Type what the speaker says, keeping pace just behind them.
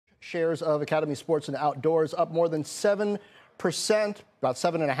shares of Academy Sports and Outdoors up more than 7%, about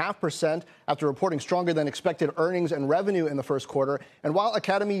 7.5%, after reporting stronger than expected earnings and revenue in the first quarter. And while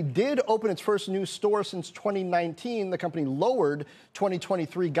Academy did open its first new store since 2019, the company lowered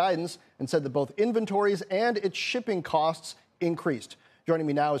 2023 guidance and said that both inventories and its shipping costs increased. Joining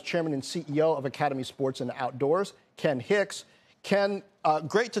me now is Chairman and CEO of Academy Sports and Outdoors, Ken Hicks. Ken,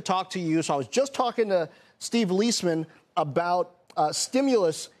 great to talk to you. So I was just talking to Steve Leisman about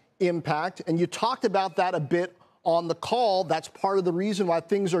stimulus impact, and you talked about that a bit on the call. That's part of the reason why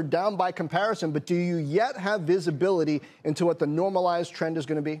things are down by comparison. But do you yet have visibility into what the normalized trend is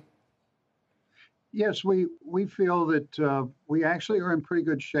going to be? Yes, we feel that we actually are in pretty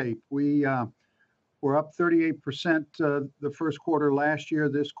good shape. We're up 38% the first quarter last year.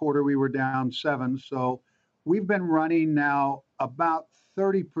 This quarter we were down 7%. So we've been running now about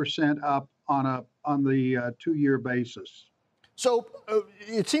 30% up on the 2-year basis. So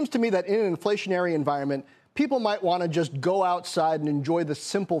it seems to me that in an inflationary environment, people might want to just go outside and enjoy the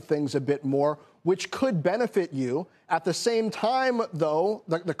simple things a bit more, which could benefit you. At the same time, though,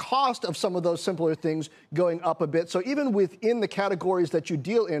 the cost of some of those simpler things going up a bit. So even within the categories that you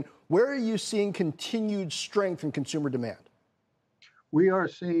deal in, where are you seeing continued strength in consumer demand? We are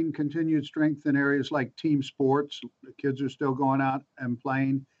seeing continued strength in areas like team sports. The kids are still going out and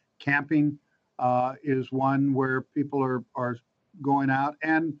playing. Camping is one where people are going out.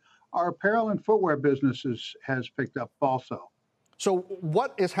 And our apparel and footwear businesses has picked up also. So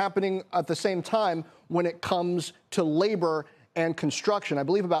what is happening at the same time when it comes to labor and construction? I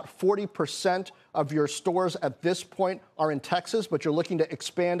believe about 40% of your stores at this point are in Texas, but you're looking to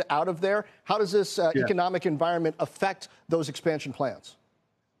expand out of there. How does this economic environment affect those expansion plans?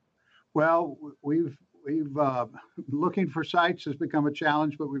 Well, we've looking for sites has become a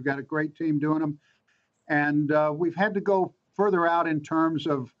challenge, but we've got a great team doing them. And we've had to go further out in terms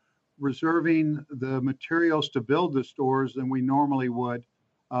of reserving the materials to build the stores than we normally would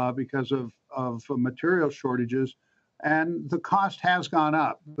because of material shortages. And the cost has gone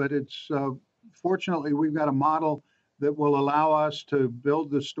up, but it's fortunately we've got a model that will allow us to build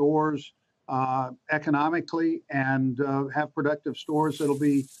the stores economically and have productive stores that'll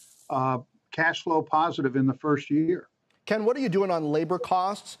be cash flow positive in the first year. Ken, what are you doing on labor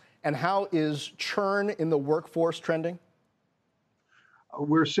costs, and how is churn in the workforce trending?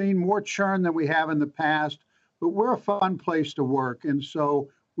 We're seeing more churn than we have in the past, but we're a fun place to work. And so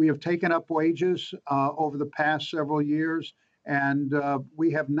we have taken up wages over the past several years, and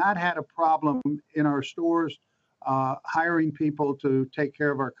we have not had a problem in our stores hiring people to take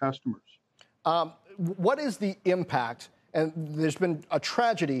care of our customers. What is the impact? And there's been a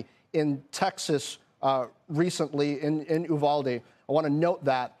tragedy in Texas recently in Uvalde. I want to note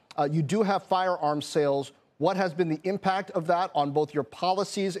that you do have firearm sales. What has been the impact of that on both your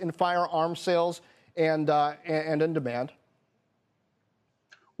policies in firearm sales and in demand?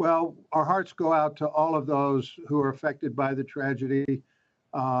 Well, our hearts go out to all of those who are affected by the tragedy.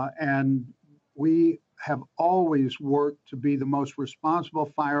 And we have always worked to be the most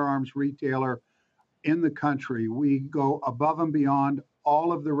responsible firearms retailer in the country. We go above and beyond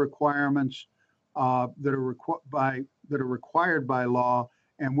all of the requirements that are required by law.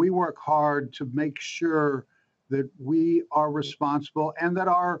 And we work hard to make sure that we are responsible and that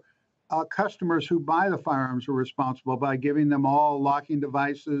our customers who buy the firearms are responsible by giving them all locking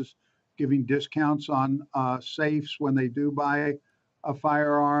devices, giving discounts on safes when they do buy a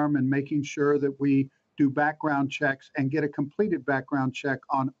firearm, and making sure that we do background checks and get a completed background check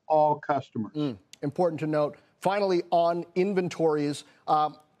on all customers. Important to note. Finally, on inventories,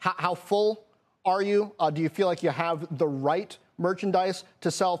 how full are you? Do you feel like you have the right merchandise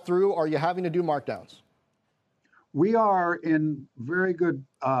to sell through? Or are you having to do markdowns? We are in very good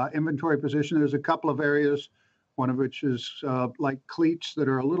inventory position. There's a couple of areas, one of which is like cleats that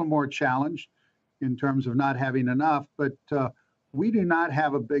are a little more challenged in terms of not having enough, but we do not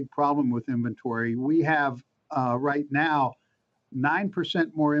have a big problem with inventory. We have right now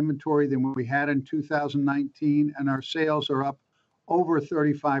 9% more inventory than we had in 2019, and our sales are up over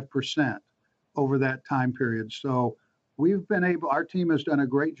 35% over that time period. So our team has done a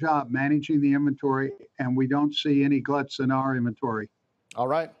great job managing the inventory, and we don't see any gluts in our inventory. All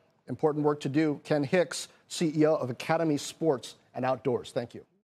right. Important work to do. Ken Hicks, CEO of Academy Sports and Outdoors. Thank you.